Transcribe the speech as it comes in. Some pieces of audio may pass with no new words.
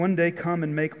one day come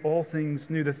and make all things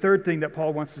new. The third thing that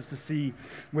Paul wants us to see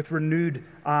with renewed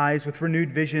eyes, with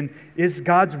renewed vision, is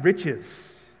God's riches.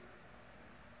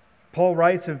 Paul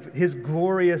writes of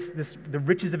the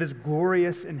riches of his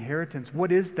glorious inheritance.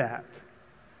 What is that?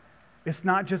 It's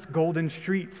not just golden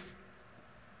streets.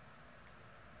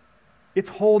 It's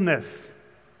wholeness.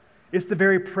 It's the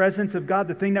very presence of God.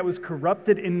 The thing that was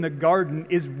corrupted in the garden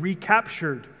is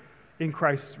recaptured in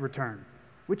Christ's return,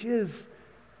 which is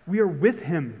we are with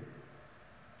him,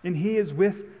 and he is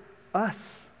with us,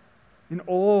 and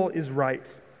all is right.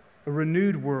 A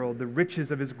renewed world, the riches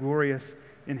of his glorious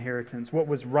inheritance. What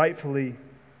was rightfully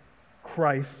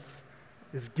Christ's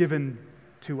is given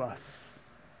to us.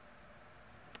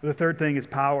 The third thing is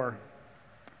power,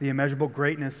 the immeasurable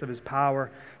greatness of his power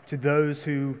to those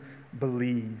who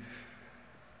believe.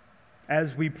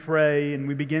 As we pray and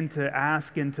we begin to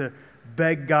ask and to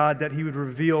beg God that he would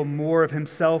reveal more of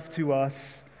himself to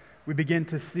us, we begin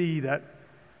to see that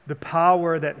the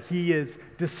power that he is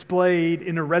displayed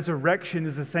in a resurrection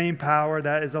is the same power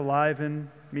that is alive in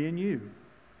me and you.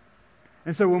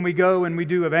 And so when we go and we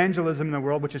do evangelism in the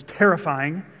world, which is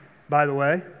terrifying, by the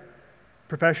way,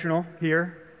 professional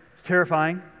here, it's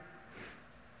terrifying.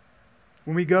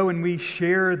 When we go and we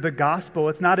share the gospel,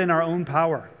 it's not in our own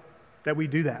power that we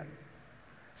do that.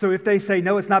 So if they say,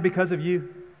 no, it's not because of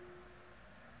you.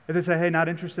 If they say, hey, not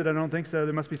interested, I don't think so,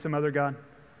 there must be some other God.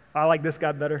 I like this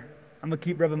God better. I'm going to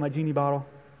keep rubbing my genie bottle.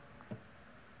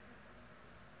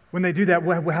 When they do that,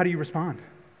 how do you respond?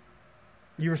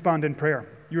 You respond in prayer.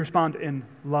 You respond in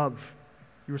love.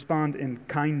 You respond in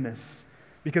kindness.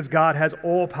 Because God has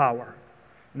all power.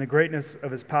 And the greatness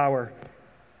of his power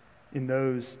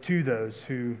to those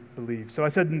who believe. So I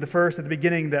said at the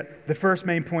beginning that the first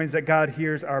main point is that God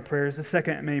hears our prayers. The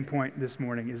second main point this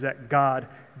morning is that God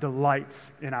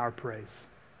delights in our praise.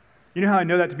 You know how I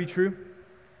know that to be true?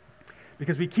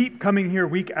 Because we keep coming here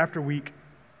week after week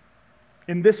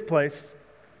in this place,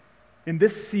 in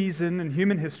this season in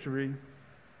human history,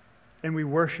 and we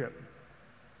worship.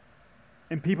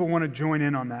 And people want to join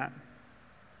in on that.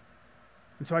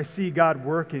 And so I see God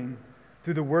working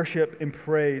through the worship and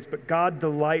praise, but God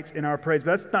delights in our praise.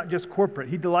 But that's not just corporate.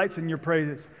 He delights in your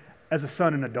praise as a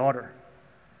son and a daughter.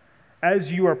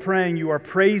 As you are praying, you are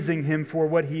praising him for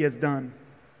what he has done.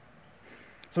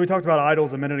 So we talked about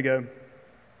idols a minute ago.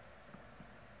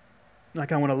 I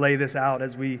kind of want to lay this out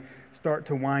as we start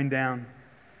to wind down.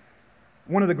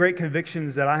 One of the great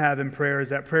convictions that I have in prayer is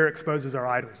that prayer exposes our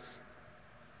idols.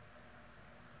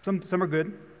 Some are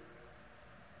good,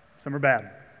 some are bad.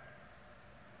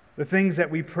 The things that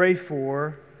we pray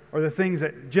for are the things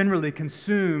that generally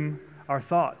consume our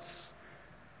thoughts.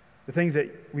 The things that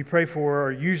we pray for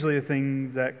are usually the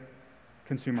things that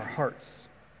consume our hearts.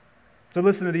 So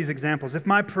listen to these examples. If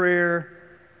my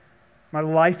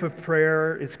life of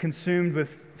prayer is consumed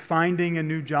with finding a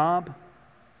new job,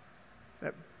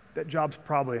 that job's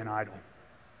probably an idol.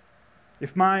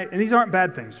 And these aren't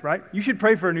bad things, right? You should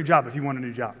pray for a new job if you want a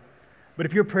new job. But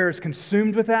if your prayer is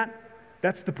consumed with that,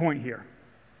 that's the point here.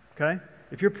 Okay?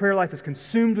 If your prayer life is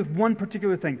consumed with one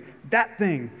particular thing, that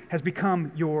thing has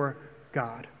become your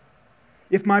God.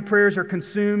 If my prayers are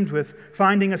consumed with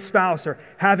finding a spouse or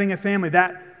having a family,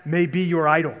 that may be your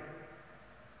idol.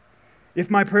 If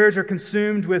my prayers are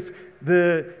consumed with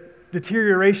the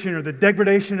deterioration or the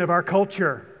degradation of our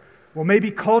culture, well,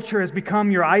 maybe culture has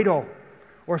become your idol,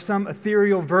 or some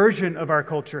ethereal version of our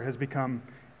culture has become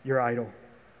your idol.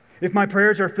 If my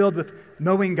prayers are filled with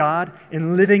knowing God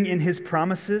and living in His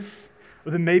promises,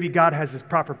 well, then maybe God has His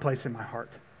proper place in my heart.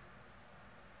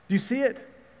 Do you see it?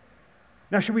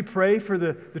 Now, should we pray for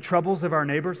the troubles of our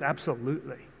neighbors?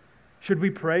 Absolutely. Should we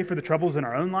pray for the troubles in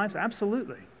our own lives?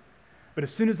 Absolutely. But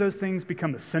as soon as those things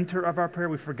become the center of our prayer,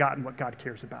 we've forgotten what God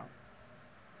cares about.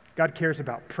 God cares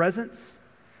about presence,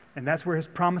 and that's where His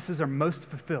promises are most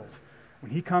fulfilled.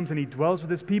 When He comes and He dwells with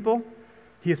His people,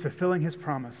 He is fulfilling His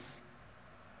promise.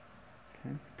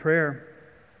 Okay? Prayer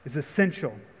is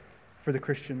essential for the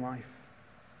Christian life.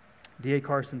 D.A.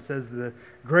 Carson says the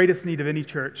greatest need of any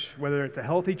church, whether it's a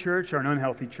healthy church or an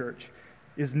unhealthy church,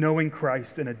 is knowing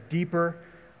Christ in a deeper,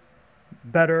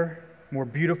 better, more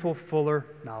beautiful, fuller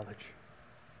knowledge.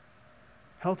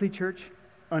 Healthy church,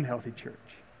 unhealthy church.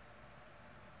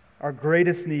 Our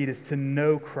greatest need is to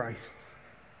know Christ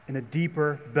in a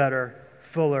deeper, better,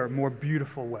 fuller, more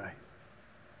beautiful way.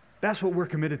 That's what we're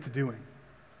committed to doing.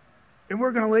 And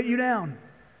we're going to let you down.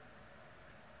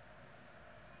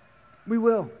 We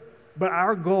will. But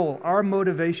our goal, our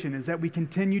motivation is that we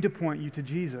continue to point you to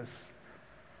Jesus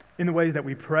in the way that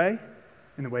we pray,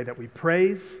 in the way that we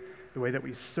praise, the way that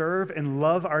we serve and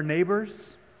love our neighbors.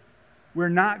 We're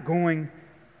not going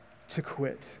to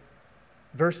quit.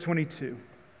 Verse 22.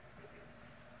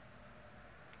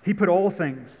 He put all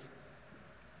things.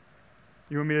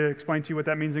 You want me to explain to you what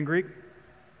that means in Greek? It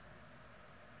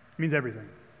means everything.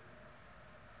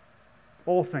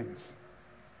 All things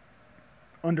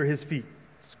under his feet,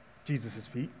 Jesus'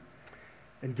 feet,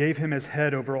 and gave him as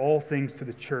head over all things to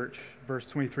the church, verse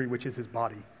 23, which is his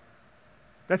body.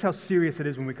 That's how serious it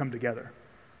is when we come together.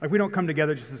 Like, we don't come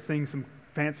together just to sing some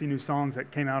fancy new songs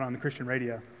that came out on the Christian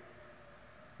radio.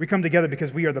 We come together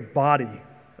because we are the body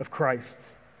of Christ,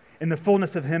 in the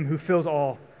fullness of him who fills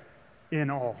all in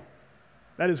all.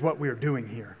 That is what we are doing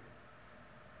here.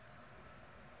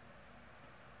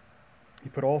 He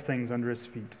put all things under his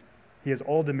feet. He has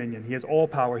all dominion. He has all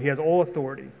power. He has all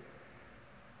authority.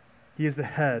 He is the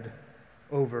head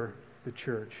over the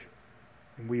church,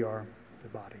 and we are the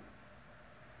body.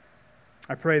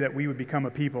 I pray that we would become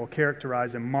a people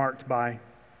characterized and marked by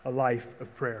a life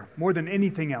of prayer. More than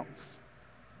anything else,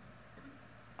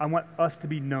 I want us to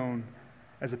be known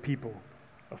as a people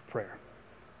of prayer.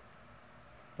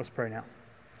 Let's pray now.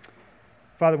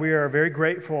 Father, we are very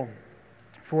grateful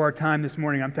for our time this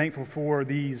morning. I'm thankful for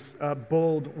these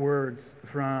bold words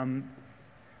from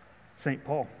St.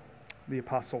 Paul, the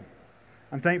apostle.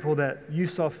 I'm thankful that you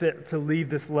saw fit to leave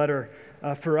this letter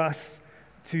for us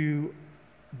to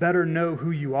better know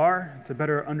who you are, to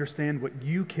better understand what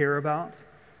you care about,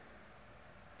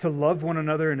 to love one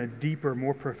another in a deeper,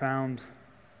 more profound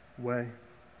way.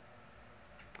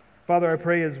 Father, I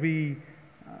pray as we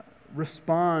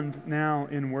respond now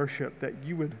in worship that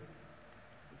you would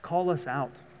call us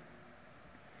out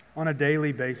on a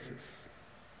daily basis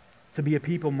to be a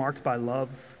people marked by love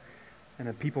and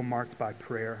a people marked by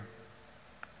prayer.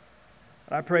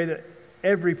 I pray that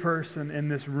every person in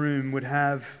this room would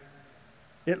have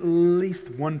at least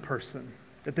one person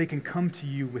that they can come to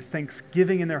you with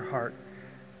thanksgiving in their heart,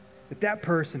 that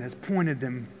person has pointed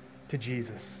them to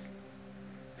Jesus.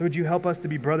 So would you help us to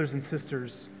be brothers and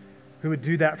sisters who would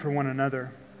do that for one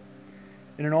another?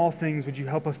 And in all things, would you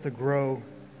help us to grow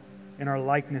in our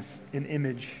likeness and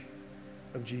image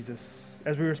of Jesus?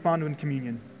 As we respond to in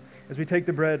communion, as we take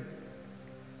the bread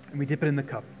and we dip it in the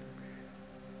cup,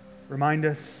 remind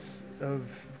us of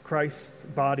Christ's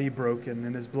body broken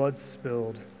and his blood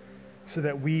spilled so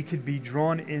that we could be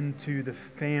drawn into the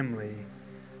family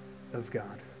of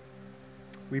God.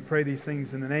 We pray these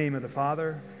things in the name of the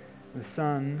Father, the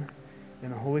Son,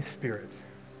 and the Holy Spirit.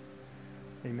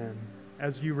 Amen.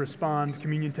 As you respond,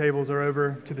 communion tables are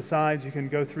over to the sides. You can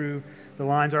go through the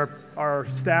lines. Our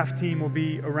staff team will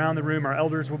be around the room. Our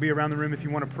elders will be around the room if you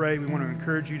want to pray. We want to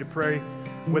encourage you to pray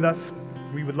with us.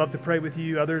 We would love to pray with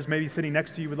you. Others maybe sitting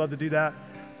next to you would love to do that.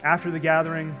 After the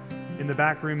gathering, in the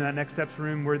back room, in that Next Steps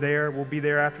room, we're there. We'll be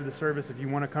there after the service. If you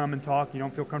want to come and talk, you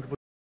don't feel comfortable